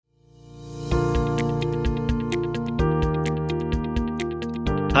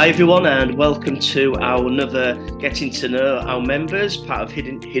Hi everyone, and welcome to our another getting to know our members, part of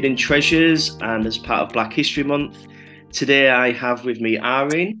Hidden Treasures, and as part of Black History Month. Today I have with me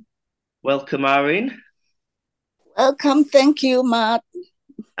Irene. Welcome, Irene. Welcome. Thank you, Matt.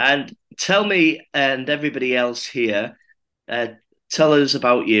 And tell me and everybody else here, uh, tell us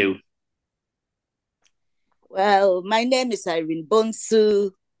about you. Well, my name is Irene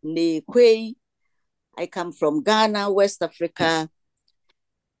Bonsu Nekwe. I come from Ghana, West Africa.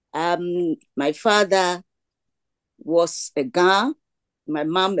 My father was a Ga, my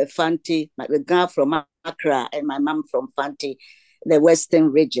mom a Fanti, my Ga from Accra, and my mom from Fanti, the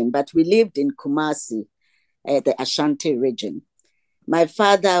Western region. But we lived in Kumasi, the Ashanti region. My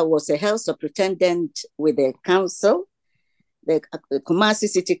father was a health superintendent with the council, the Kumasi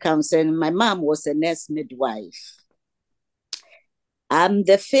City Council, and my mom was a nurse midwife. I'm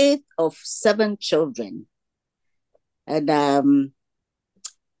the fifth of 7 children, and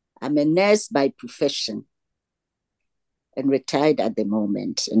I'm a nurse by profession and retired at the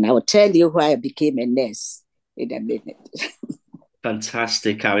moment. And I will tell you why I became a nurse in a minute.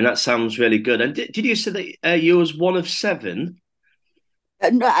 Fantastic, Irene. That sounds really good. And did you say that you was one of 7?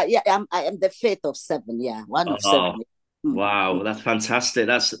 No, I am the fifth of 7. Yeah, one of Oh, 7. wow, that's fantastic.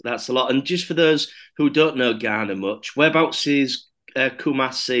 That's a lot. And just for those who don't know Ghana much, whereabouts is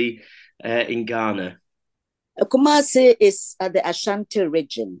Kumasi in Ghana? Kumasi is the Ashanti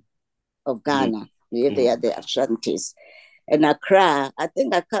region of Mm, Ghana. Yeah, they mm. are the Ashantis. And Accra, I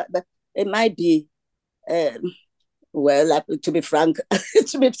think it might be, well, to be frank,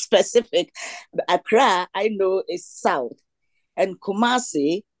 to be specific, Accra, I know, is south. And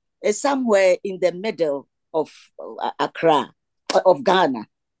Kumasi is somewhere in the middle of Accra, of Ghana.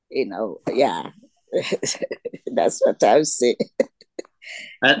 Yeah. That's what I would say.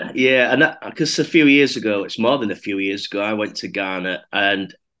 Yeah, and because a few years ago, it's more than a few years ago, I went to Ghana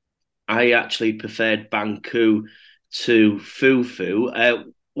and I actually preferred Banku to Fufu.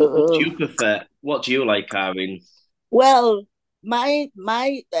 What do Uh, you prefer? What do you like, Irene? well, my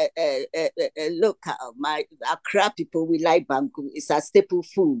look, my Accra people, we like banku. It's a staple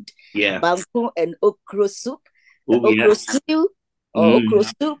food. Yeah. Banku and okra soup, Oh, okra yeah. stew, or okra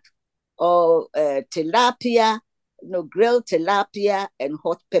Mm. soup, or tilapia, grilled tilapia and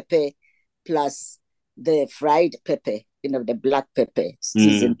hot pepper, plus the fried pepper, the black pepper Mm.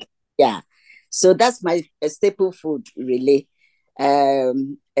 seasoned. Yeah. So that's my staple food, really.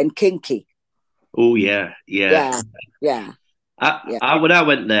 And kinky. Oh, yeah. Yeah. Yeah. Yeah. Yeah. When I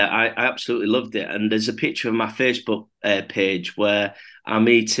went there, I absolutely loved it. And there's a picture of my Facebook page where I'm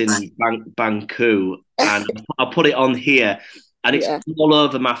eating Banku, and I'll put it on here, and it's Yeah. all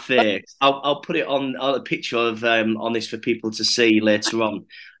over my face. I'll put it on a picture of on this for people to see later on.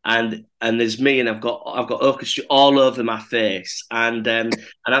 And there's me, and I've got orchestra all over my face, and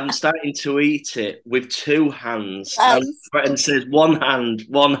I'm starting to eat it with 2 hands, and it says one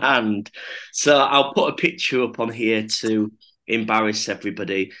hand. So I'll put a picture up on here to embarrass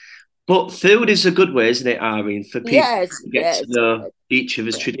everybody. But food is a good way, isn't it, Irene, for people Yes, to get to yes, know each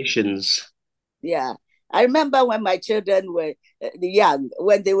other's yeah, traditions? yeah. I remember when my children were young,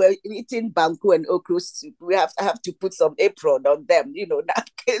 when they were eating banku and okra soup, we have to put some apron on them,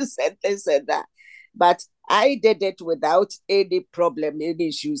 napkins and things like that. But I did it without any problem, any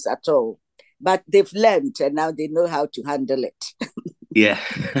issues at all. But they've learned and now they know how to handle it. Yeah,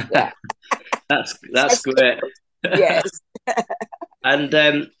 Yeah. that's great. Yes.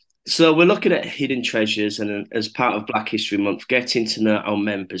 And so we're looking at hidden treasures, and as part of Black History Month, getting to know our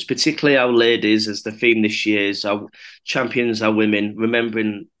members, particularly our ladies, as the theme this year is our champions, our women,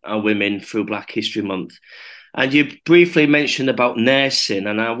 remembering our women through Black History Month. And you briefly mentioned about nursing,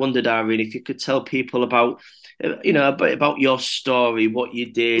 and I wondered, Irene, if you could tell people about, a bit about your story, what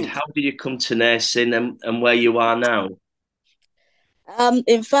you did, how did you come to nursing, and where you are now?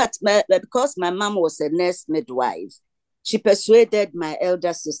 In fact, because my mom was a nurse midwife, she persuaded my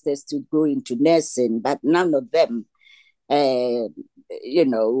elder sisters to go into nursing, but none of them, uh,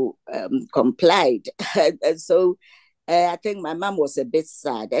 complied. And so I think my mom was a bit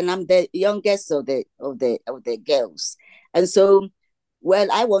sad, and I'm the youngest of the girls, and so well,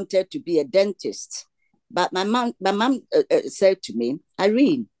 I wanted to be a dentist, but my mom said to me,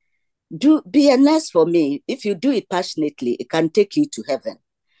 Irene, do be a nurse for me. If you do it passionately, it can take you to heaven.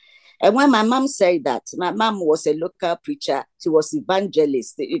 And when my mom said that, my mom was a local preacher. She was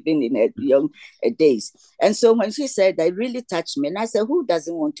evangelist even in her young days. And so when she said that, it really touched me. And I said, who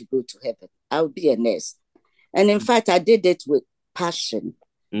doesn't want to go to heaven? I'll be a nurse. And in fact, I did it with passion.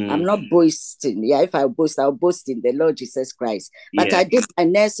 I'm Mm, not boasting. Yeah, if I boast, I'll boast in the Lord Jesus Christ. But yeah. I did my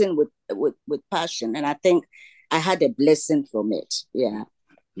nursing with passion. And I think I had a blessing from it. Yeah.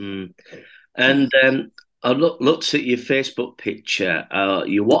 Mm. And I looked at your Facebook picture,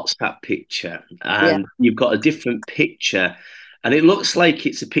 your WhatsApp picture, Yeah. and you've got a different picture, and it looks like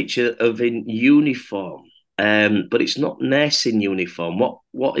it's a picture of in uniform, but it's not nursing uniform.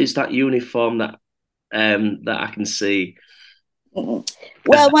 What is that uniform that I can see? Mhm.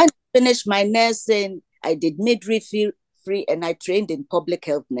 Well, when I finished my nursing, I did midwifery and I trained in public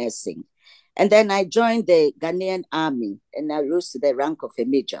health nursing. And then I joined the Ghanaian army and I rose to the rank of a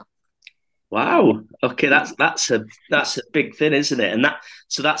major. Wow. Okay, that's a big thing, isn't it? And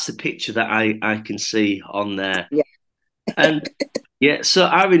that's the picture that I can see on there. Yeah. And yeah, so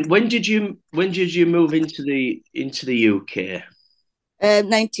Irene, when did you move into the UK?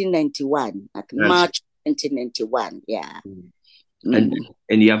 1991, like And March 1991. Yeah. and, Mm.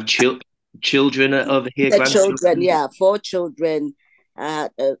 and you have children over here, The children, grandchildren? yeah, four children,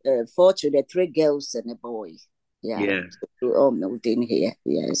 four children, three girls and a boy. Yeah. Yeah. So we all moved in here.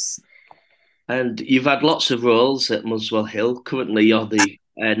 Yes. And you've had lots of roles at Muswell Hill. Currently, you're the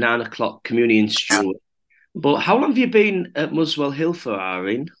 9 o'clock communion steward. But how long have you been at Muswell Hill for,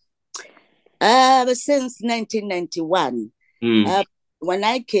 Irene? Since 1991. Mm, Uh, when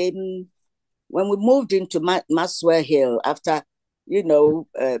I came, when we moved into Maxwell Hill after,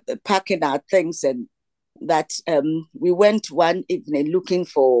 packing our things and that, we went one evening looking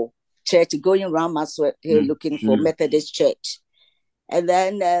for church, going around Maxwell Hill mm, looking for mm, Methodist church. And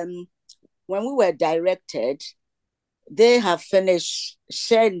then when we were directed, they have finished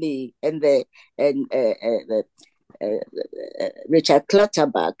Shirley and Richard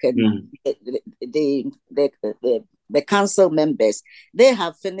Clutterbuck and mm. the council members. They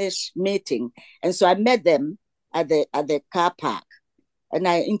have finished meeting, and so I met them at the car park, and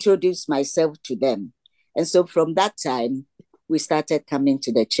I introduced myself to them. And so from that time, we started coming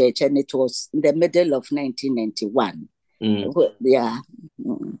to the church, and it was in the middle of 1991. Mm. Yeah.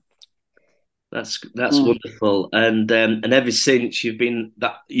 Mm. That's Mm. wonderful, and ever since you've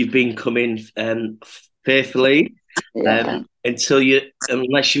been coming faithfully, Yeah. until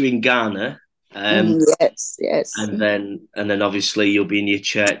unless you're in Ghana, Mm-hmm. Yes, yes. and then obviously you'll be in your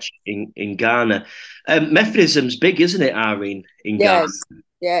church in Ghana. Methodism's big, isn't it, Irene, in Ghana? Yes,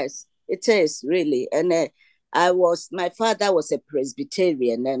 yes, it is really. And my father was a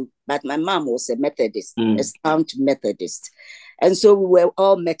Presbyterian, but my mom was a Methodist, a Mm, staunch Methodist. And so we were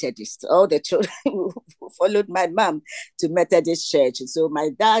all Methodists. All the children followed my mom to Methodist church. And so my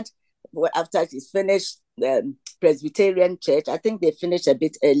dad, after he finished the Presbyterian church, I think they finished a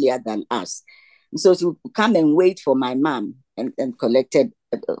bit earlier than us. And so he would come and wait for my mom and collected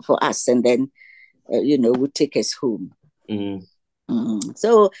for us. And then, would take us home. mm,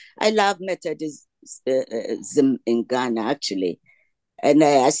 So I love Methodism in Ghana, actually. And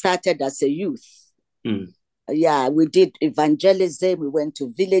I started as a youth. mm. Yeah, we did evangelism. We went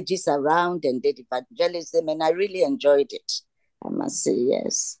to villages around and did evangelism, and I really enjoyed it. I must say,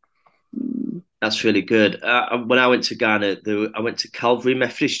 yes. Mm. That's really good. When I went to Ghana, I went to Calvary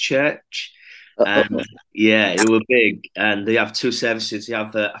Methodist Church, Uh, and yeah, it were big. And they have two services. They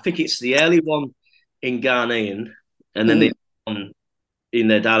have I think it's the early one in Ghanaian, and then they mm. have one in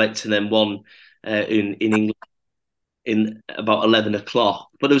their dialect, and then one in English in about 11 o'clock.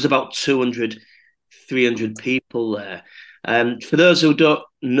 But there was about 200, 300 people there. For those who don't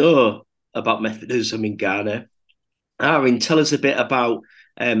know about Methodism in Ghana, Aaron, tell us a bit about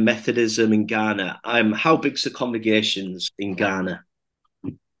Methodism in Ghana. How big's the congregations in Ghana?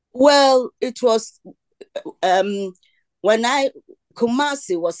 Well, it was um, when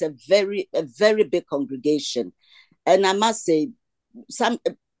Kumasi was a very big congregation, and I must say, some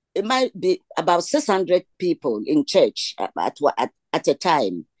it might be about 600 people in church at a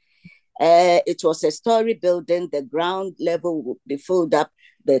time. It was a story building. The ground level will be filled up.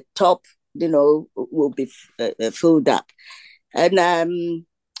 The top, will be filled up. And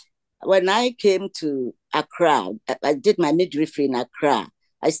when I came to Accra, I did my midwifery in Accra.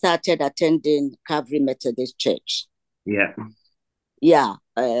 I started attending Calvary Methodist Church. Yeah. Yeah.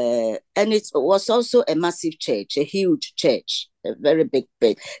 And it was also a massive church, a huge church, a very big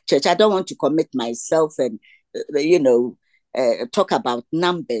church. I don't want to commit myself and, talk about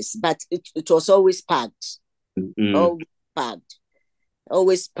numbers, but it was always packed, Mm, always packed,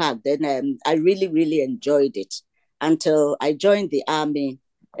 always packed. And I really, really enjoyed it until I joined the army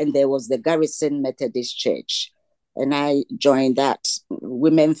and there was the Garrison Methodist Church. And I joined that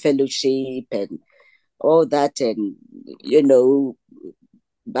women fellowship and all that, and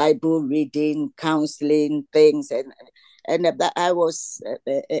Bible reading, counseling things, and that I was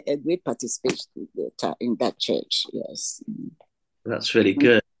a great participation in that church. Yes, that's really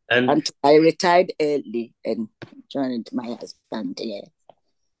good. And until I retired early and joined my husband. Yeah.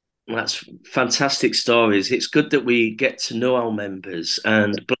 That's fantastic stories. It's good that we get to know our members,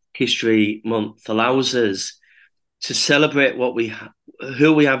 and Black History Month allows us to celebrate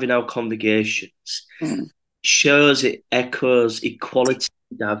who we have in our congregations. Mm, Shows it echoes equality,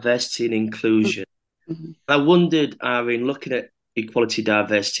 diversity, and mm, inclusion. mm, I wondered, Irene, looking at equality,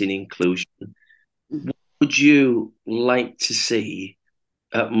 diversity, and inclusion, mm, what would you like to see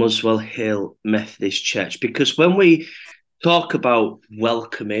at Muswell Hill Methodist Church? Because when we talk about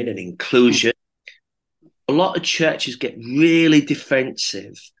welcoming and mm, inclusion, a lot of churches get really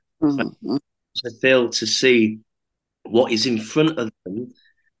defensive. mm, mm. They fail to see what is in front of them.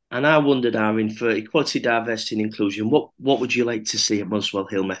 And I wondered, Irene, for equality, diversity, and inclusion, what would you like to see at Muswell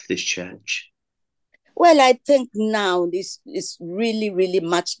Hill Methodist Church? Well, I think now this is really, really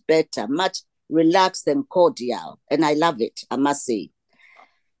much better, much relaxed and cordial, and I love it, I must say.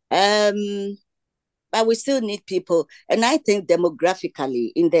 Um, but we still need people, and I think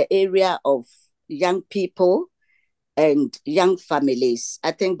demographically in the area of young people and young families,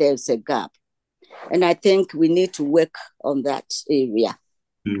 I think there's a gap, and I think we need to work on that area.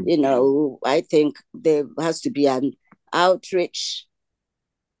 Mm. You know, I think there has to be an outreach.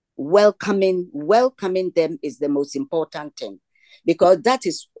 Welcoming them is the most important thing, because that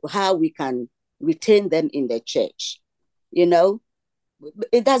is how we can retain them in the church. You know,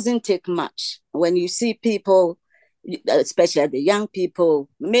 it doesn't take much when you see people, especially the young people.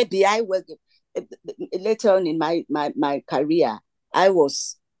 Maybe I was later on in my career, I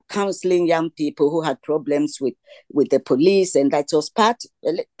was counseling young people who had problems with the police, and that was part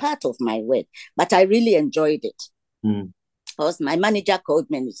of my work, but I really enjoyed it. Mm. Because my manager called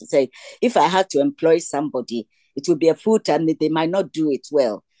me and she said, if I had to employ somebody, it would be a full time. They might not do it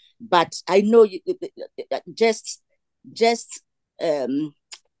well, but I know you just um,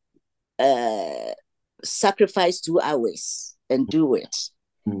 uh, sacrifice 2 hours and do it.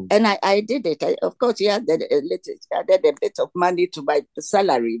 Mm. And I did it. Of course, you added a bit of money to my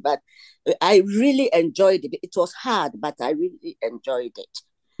salary, but I really enjoyed it. It was hard, but I really enjoyed it.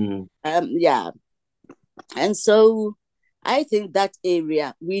 Mm. Yeah, and so I think that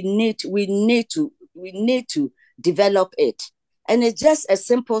area we need to develop it, and it's just a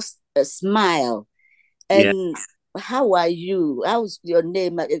simple smile. Yeah. And how are you? How's your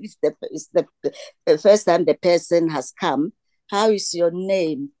name? It's the first time the person has come. How is your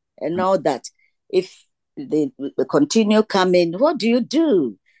name and all that? If they continue coming, what do you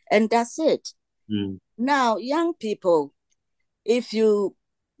do? And that's it. Mm. Now, young people, if you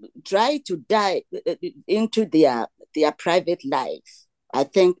try to dive into their private life, I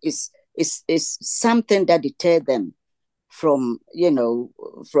think is something that deter them from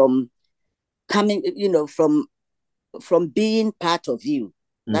from coming from being part of you.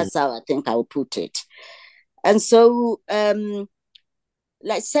 Mm. That's how I think I'll put it. And so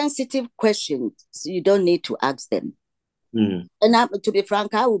like sensitive questions, you don't need to ask them. Mm. And to be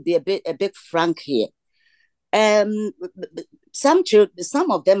frank, I will be a bit frank here. um some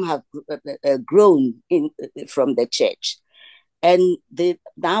of them have grown in from the church, and they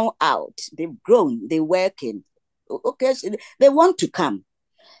now out, they've grown, they're working. Okay, so they want to come,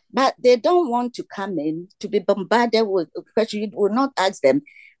 but they don't want to come in to be bombarded with questions. You will not ask them,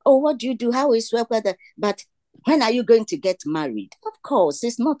 oh, what do you do, how is work, weather, but when are you going to get married? Of course,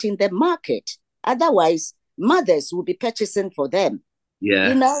 it's not in the market. Otherwise mothers will be purchasing for them, you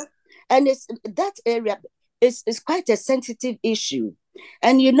Yeah. know. And it's that area is quite a sensitive issue.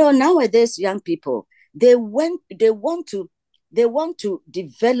 And nowadays young people, they want to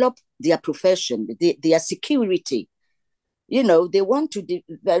develop their profession, their security. They want to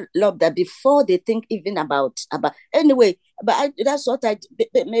develop that before they think even about anyway. But that's what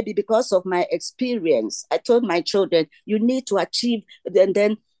maybe because of my experience, I told my children, you need to achieve and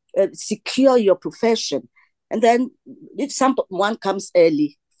then secure your profession. And then if someone comes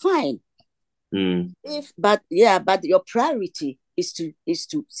early, fine. Mm. But your priority is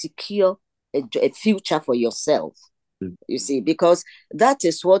to secure a future for yourself. Mm. You see, because that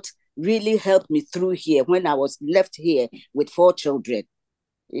is what really helped me through here when I was left here with 4 children.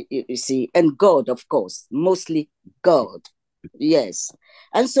 You see, and God, of course, mostly God. Yes.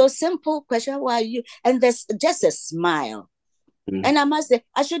 And so simple question, why are you? And there's just a smile. Mm. And I must say,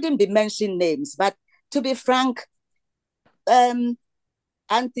 I shouldn't be mentioning names, but to be frank, um,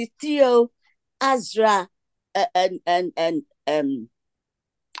 Auntie Theo, Azra, and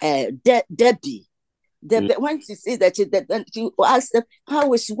Debbie. Mm. When she sees that, she asks them,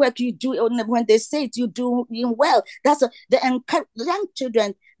 how is work you do? When they say it, you do well. The young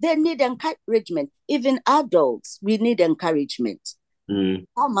children, they need encouragement. Even adults, we need encouragement. Mm.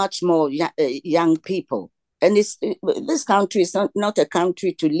 How much more young people? And this country is not a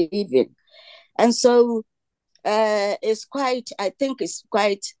country to live in. And so I think it's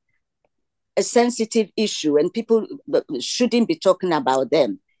quite a sensitive issue, and people shouldn't be talking about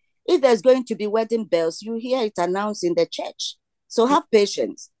them. If there's going to be wedding bells, you hear it announced in the church. So have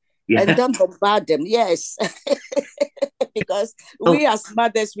patience and Yeah. don't bombard them. Yes. Because Oh, we as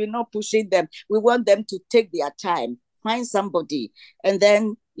mothers, we're not pushing them. We want them to take their time, find somebody, and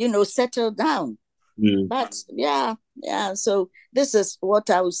then, settle down. mm, But yeah. So this is what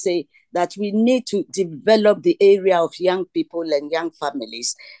I would say, that we need to develop the area of young people and young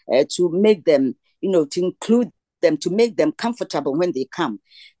families to make them, to include them, to make them comfortable when they come,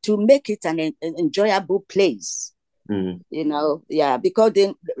 to make it an enjoyable place. mm, Yeah, because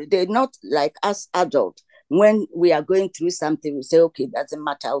they're not like us adults. When we are going through something, we say, okay, it doesn't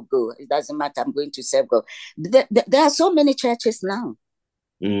matter, I'll go. It doesn't matter, I'm going to serve God. There are so many churches now.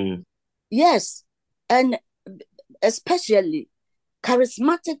 mm, Yes. And especially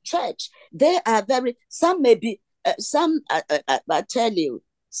charismatic church, they are some may be, I tell you,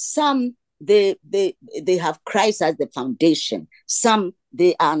 some they have Christ as the foundation, some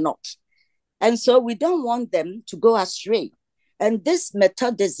they are not. And so we don't want them to go astray. And this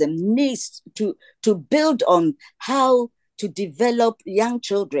Methodism needs to build on how to develop young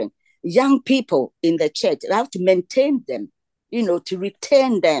children, young people in the church. They have to maintain them, to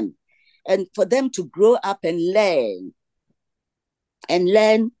retain them, and for them to grow up and learn,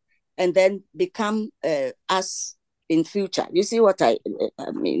 and then become us in future. You see what I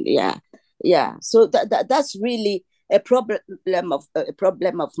mean? Yeah. So that's really a problem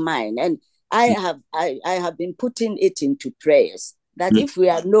of mine, and I have been putting it into prayers that mm, if we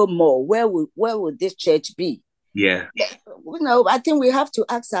are no more, where would this church be? yeah. I think we have to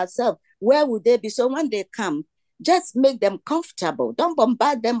ask ourselves, where would they be? So when they come, just make them comfortable. Don't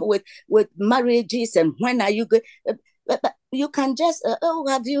bombard them with marriages and when are you going. But you can just,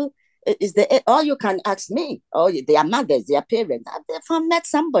 have you, is the, or you can ask me, or their mothers, their parents, have they met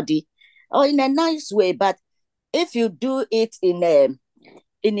somebody, or in a nice way. But if you do it in a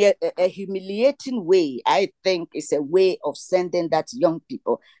humiliating way, I think it's a way of sending that young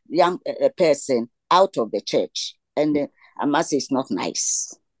person out of the church. And I must say, it's not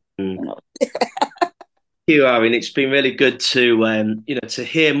nice. Mm. You know. Thank you, Irene. It's been really good to to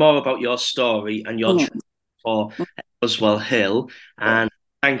hear more about your story and your trip Mm, for Oswell Hill. yeah, And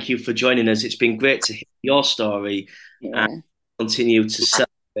thank you for joining us. It's been great to hear your story and yeah. continue to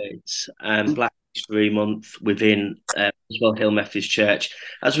celebrate Black History Month within Oswell Hill Methodist Church,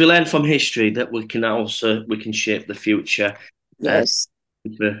 as we learn from history that we can shape the future. Uh, Yes.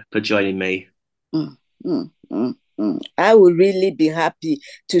 for joining me. Mm, I would really be happy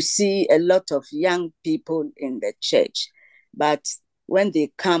to see a lot of young people in the church. But when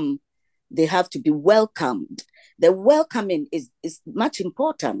they come, they have to be welcomed. The welcoming is much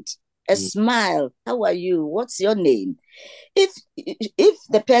important. A Mm, smile. How are you? What's your name? If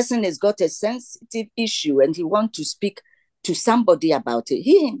the person has got a sensitive issue and he wants to speak to somebody about it,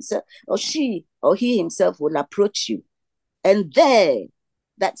 he himself or she or he himself will approach you. And there,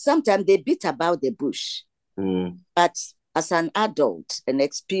 that sometimes they beat about the bush. mm. But as an adult and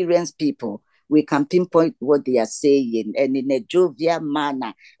experienced people, we can pinpoint what they are saying, and in a jovial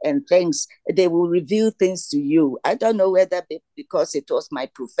manner and things, they will reveal things to you. I don't know whether because it was my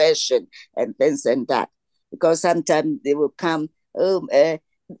profession and things and that, because sometimes they will come,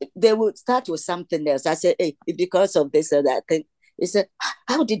 they will start with something else. I say, hey, because of this or that thing. They say,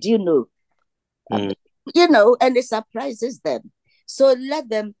 how did you know? Mm, And it surprises them. So let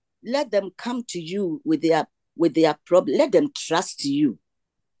them come to you with their problem. Let them mm.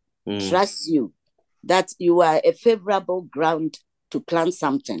 trust you that you are a favorable ground to plant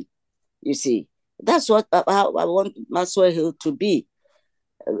something. You see, that's what how I want Maxwell Hill to be,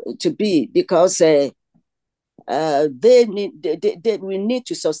 because we need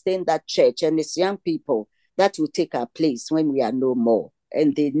to sustain that church, and it's young people that will take our place when we are no more,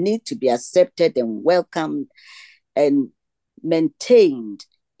 and they need to be accepted and welcomed and maintained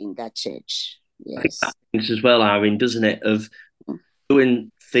in that church. I think that Yes. thinks as well, Irene, doesn't it, of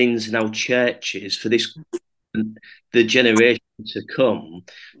doing things in our churches for the generation to come,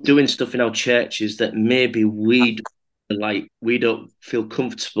 doing stuff in our churches that maybe we don't feel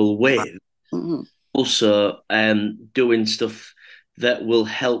comfortable with. Mm-hmm. Also, doing stuff that will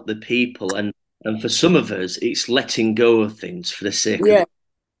help the people, and for some of us, it's letting go of things for the sake of Yeah.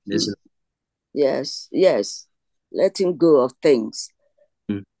 it, isn't Yes. Letting go of things.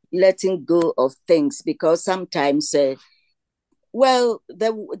 it? Letting go of things, because sometimes, well,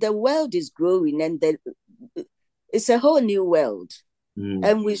 the world is growing, and it's a whole new world, Mm,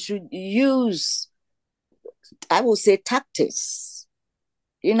 and we should use I will say, tactics.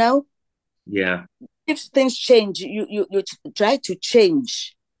 You know, Yeah. if things change, you try to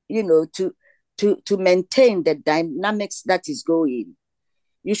change. To maintain the dynamics that is going.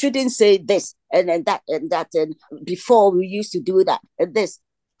 You shouldn't say this and that and that. And before we used to do that and this.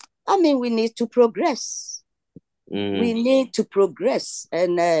 I mean, we need to progress. We need to progress,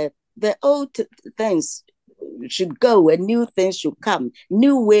 and the old things should go, and new things should come.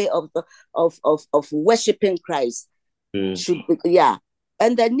 New way of worshiping Christ should be, yeah.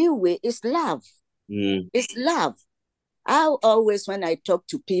 And the new way is love. It's love. I always, when I talk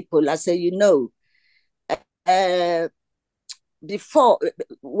to people, I say, uh, before,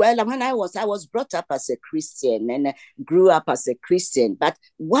 well, when I was brought up as a Christian and grew up as a Christian, but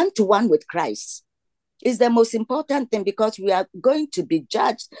one to one with Christ is the most important thing, because we are going to be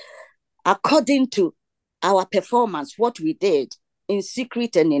judged according to our performance, what we did in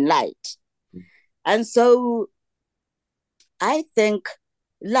secret and in light. And so I think,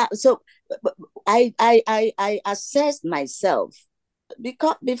 so I assessed myself,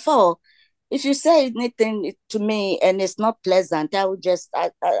 because before, if you say anything to me and it's not pleasant, I will just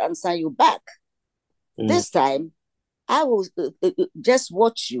answer you back. This time, I will just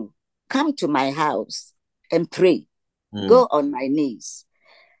watch you come to my house and pray, go on my knees.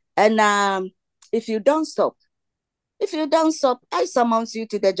 And if you don't stop, I summons you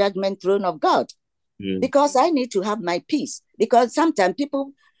to the judgment throne of God, because I need to have my peace. Because sometimes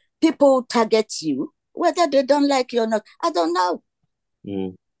people target you, whether they don't like you or not. I don't know.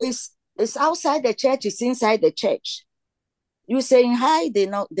 It's outside the church, it's inside the church. You saying hi, they're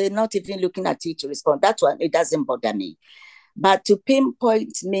not even looking at you to respond. That one, it doesn't bother me. But to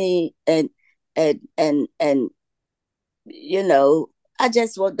pinpoint me and I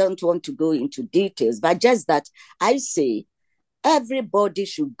just don't want to go into details, but just that I say everybody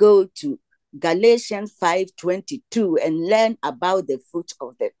should go to Galatians 5:22 and learn about the fruit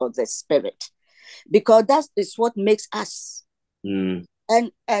of the Spirit, because that is what makes us. And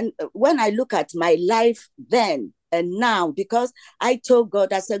when I look at my life then and now, because I told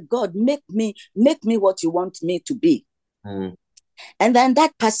God, I said, God, make me what you want me to be. And then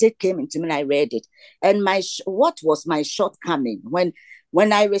that passage came into me and I read it. And what was my shortcoming?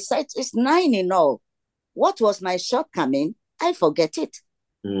 When I recite, it's 9 in all. What was my shortcoming? I forget it.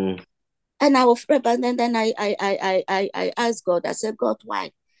 And I was, and then I asked God, I said, God,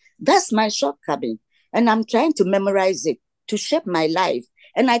 why? That's my shortcoming. And I'm trying to memorize it to shape my life.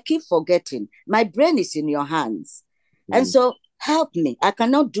 And I keep forgetting. My brain is in your hands. And so help me. I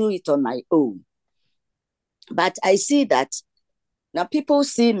cannot do it on my own. But I see that now people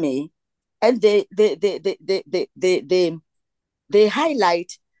see me and they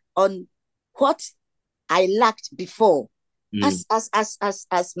highlight on what I lacked before as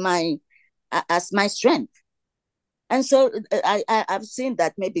my strength. And so I've seen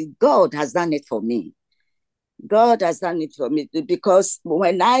that maybe God has done it for me. God has done it for me, because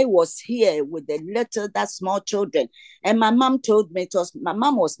when I was here with that small children, and my mom told me, my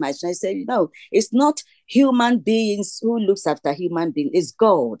mom was my friend, said, it's not human beings who looks after human beings, it's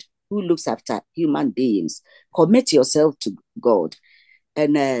God who looks after human beings. Commit yourself to God,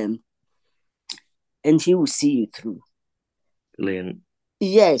 and He will see you through. Brilliant.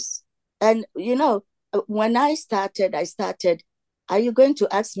 Yes. And when I started, are you going to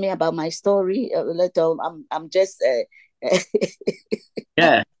ask me about my story? I'm just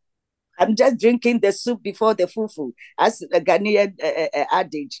yeah. I'm just drinking the soup before the fufu, as the Ghanaian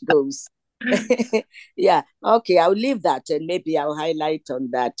adage goes. Yeah. Okay, I'll leave that and maybe I'll highlight on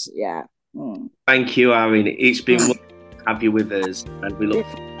that. Yeah. Thank you, Irene. It's been wonderful to have you with us, and we look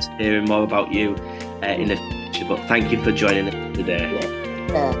forward to hearing more about you in the future. But thank you for joining us today.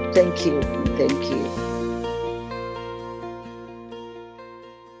 Thank you. Thank you.